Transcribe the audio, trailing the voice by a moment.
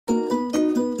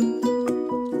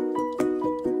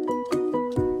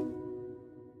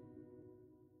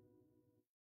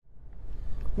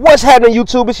What's happening,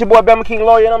 YouTube? It's your boy Bama King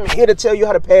Lawyer, and I'm here to tell you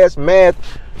how to pass math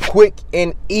quick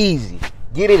and easy.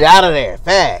 Get it out of there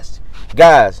fast.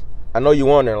 Guys, I know you're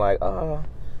wondering, like,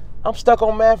 I'm stuck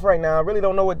on math right now. I really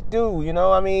don't know what to do, you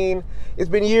know? I mean, it's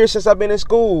been years since I've been in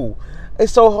school.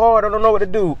 It's so hard, I don't know what to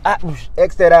do.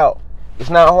 X that out.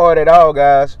 It's not hard at all,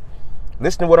 guys.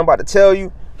 Listen to what I'm about to tell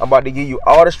you. I'm about to give you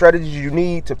all the strategies you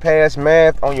need to pass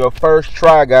math on your first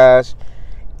try, guys.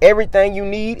 Everything you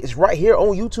need is right here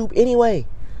on YouTube anyway.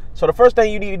 So the first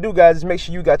thing you need to do, guys, is make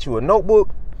sure you got you a notebook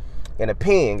and a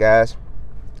pen, guys.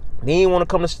 Then you want to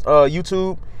come to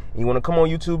YouTube. You want to come on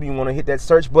YouTube. You want to hit that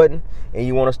search button, and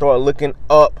you want to start looking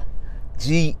up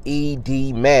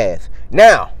GED Math.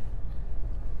 Now,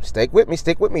 stick with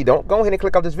me. Don't go ahead and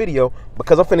click off this video,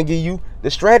 because I'm finna give you the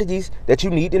strategies that you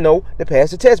need to know to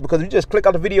pass the test. Because if you just click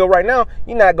off the video right now,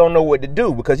 you're not gonna know what to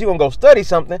do, because you're gonna go study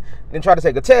something, then try to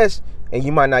take a test, and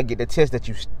you might not get the test that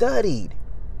you studied.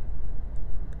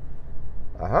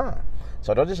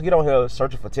 So don't just get on here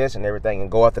searching for tests and everything and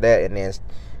go after that and then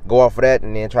go off of that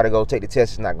and then try to go take the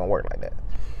test. It's not gonna work like that.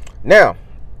 Now,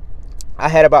 I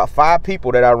had about 5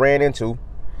 people that I ran into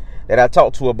that I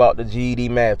talked to about the GED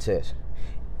math test.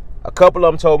 A couple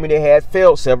of them told me they had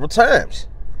failed several times,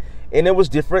 and it was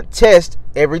different tests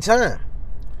every time.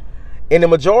 And the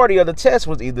majority of the tests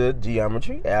was either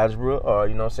geometry, algebra, or,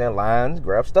 you know what I'm saying, lines,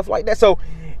 graphs, stuff like that. So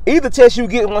either test you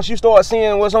get, once you start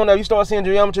seeing what's on there, you start seeing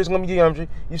geometry, it's going to be geometry.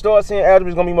 You start seeing algebra,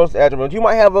 it's going to be most algebra. You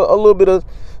might have a little bit of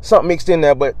something mixed in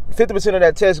there, but 50% of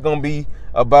that test is going to be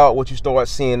about what you start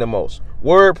seeing the most.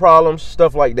 Word problems,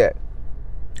 stuff like that.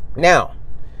 Now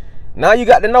you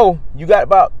got to know, you got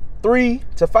about 3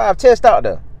 to 5 tests out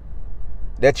there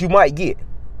that you might get.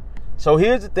 So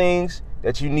here's the things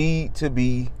that you need to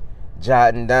be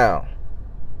jotting down.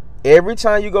 Every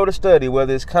time you go to study,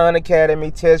 whether it's Khan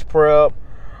Academy, Test Prep,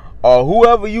 or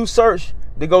whoever you search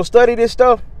to go study this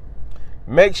stuff,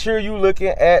 make sure you looking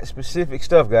at specific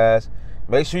stuff, guys.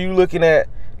 Make sure you looking at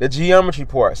the geometry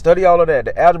part. Study all of that.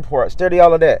 The algebra part. Study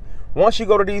all of that. Once you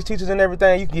go to these teachers and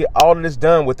everything, you can get all of this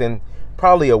done within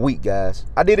probably a week, guys.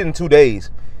 I did it in 2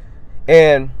 days.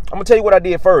 And I'm going to tell you what I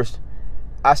did first.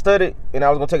 I studied, and I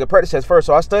was going to take a practice test first.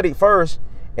 So I studied first,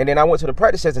 and then I went to the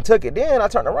practice test and took it. Then I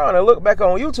turned around and looked back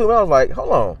on YouTube, and I was like,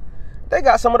 hold on. They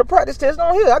got some of the practice tests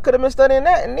on here. I could have been studying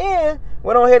that, and then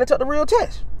went on ahead and took the real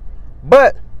test.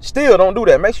 But still, don't do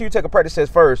that. Make sure you take a practice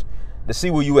test first to see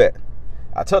where you at.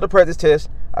 I took the practice test.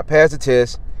 I passed the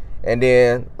test. And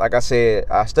then, like I said,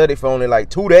 I studied for only like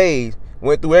 2 days,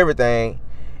 went through everything,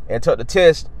 and took the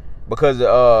test because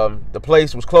the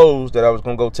place was closed that I was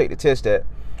going to go take the test at.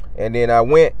 And then I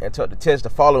went and took the test the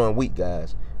following week,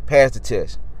 guys. Passed the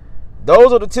test.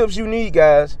 Those are the tips you need,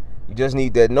 guys. You just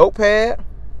need that notepad.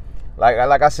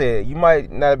 Like I said, you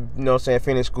might not, you know what I'm saying,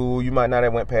 finish school. You might not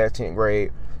have went past 10th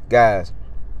grade. Guys,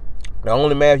 the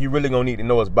only math you really going to need to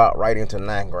know is about right into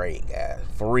 9th grade, guys.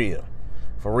 For real.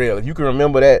 For real. If you can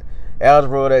remember that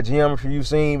algebra, that geometry you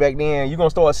seen back then, you're going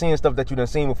to start seeing stuff that you done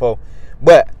seen before.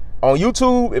 But on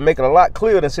YouTube, it make it a lot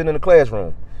clearer than sitting in the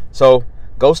classroom. So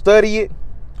go study it.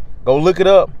 Go look it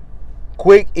up.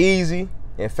 Quick, easy,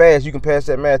 and fast. You can pass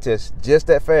that math test just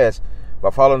that fast by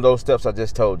following those steps I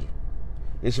just told you.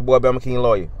 It's your boy Bama King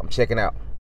Lawyer. I'm checking out.